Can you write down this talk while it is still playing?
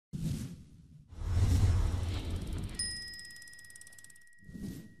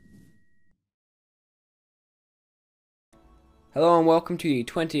Hello and welcome to the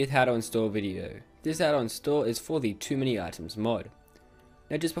 20th how to install video. This how to install is for the too many items mod.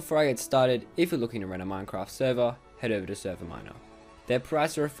 Now just before I get started, if you're looking to run a Minecraft server, head over to ServerMiner. Their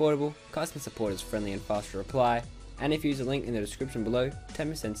prices are affordable, customer support is friendly and fast to reply, and if you use the link in the description below,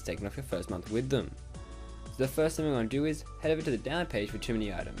 10% is taken off your first month with them. So the first thing we're going to do is head over to the download page for too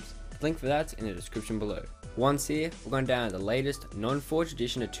many items. The link for that's in the description below. Once here, we're going to download the latest non-forged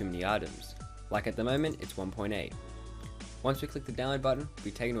edition of too many items. Like at the moment, it's 1.8. Once we click the download button, we'll be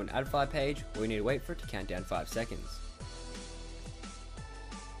taken to an add file page where we need to wait for it to count down 5 seconds.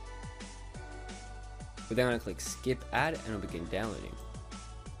 We're then going to click skip add and it'll begin downloading.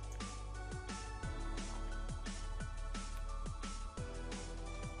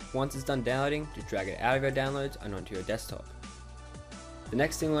 Once it's done downloading, just drag it out of your downloads and onto your desktop. The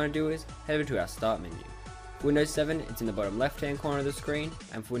next thing we're going to do is head over to our start menu. For Windows 7, it's in the bottom left hand corner of the screen,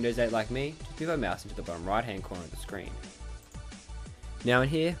 and for Windows 8 like me, just move our mouse into the bottom right hand corner of the screen. Now in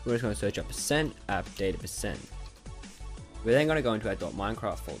here, we're just going to search up %app-data%. We're then going to go into our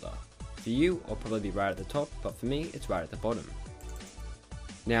 .minecraft folder. For you, it'll probably be right at the top, but for me, it's right at the bottom.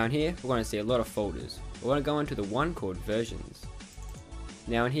 Now in here, we're going to see a lot of folders. We're going to go into the one called versions.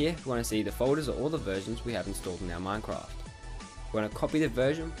 Now in here, we're going to see the folders of all the versions we have installed in our Minecraft. We're going to copy the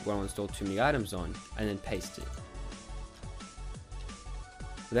version we're going to install too many items on, and then paste it.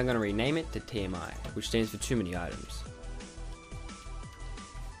 We're then going to rename it to TMI, which stands for too many items.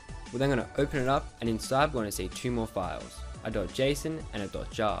 We're then going to open it up, and inside we're going to see two more files, a .json and a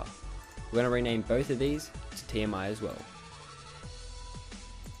 .jar. We're going to rename both of these to TMI as well.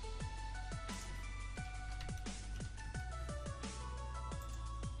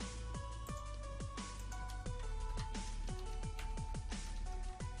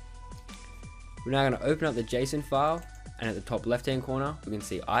 We're now going to open up the JSON file, and at the top left hand corner we can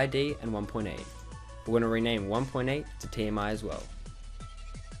see ID and 1.8. We're going to rename 1.8 to TMI as well.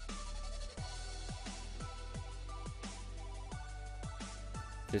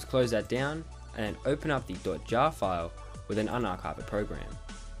 Just close that down and then open up the .jar file with an unarchived program.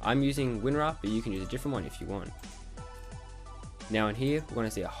 I'm using WinRAR, but you can use a different one if you want. Now in here we're going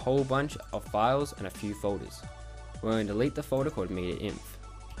to see a whole bunch of files and a few folders. We're going to delete the folder called media.inf.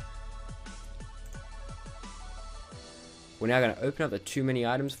 We're now going to open up the too many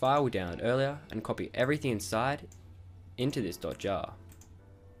items file we downloaded earlier and copy everything inside into this .jar.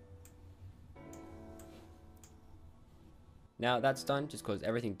 Now that that's done, just close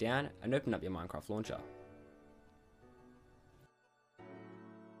everything down and open up your Minecraft launcher.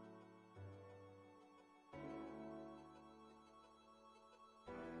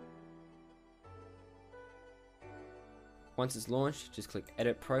 Once it's launched, just click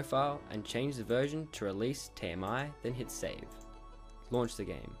Edit Profile and change the version to Release TMI, then hit Save. Launch the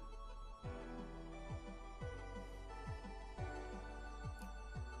game.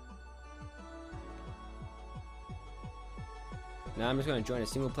 Now I'm just going to join a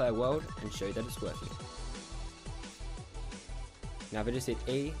single player world and show you that it's working. Now if I just hit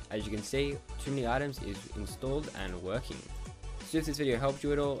E, as you can see, too many items is installed and working. So if this video helped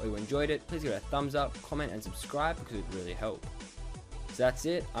you at all or you enjoyed it, please give it a thumbs up, comment and subscribe because it would really help. So that's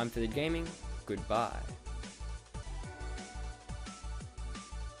it, I'm Feathered.Gaming, goodbye.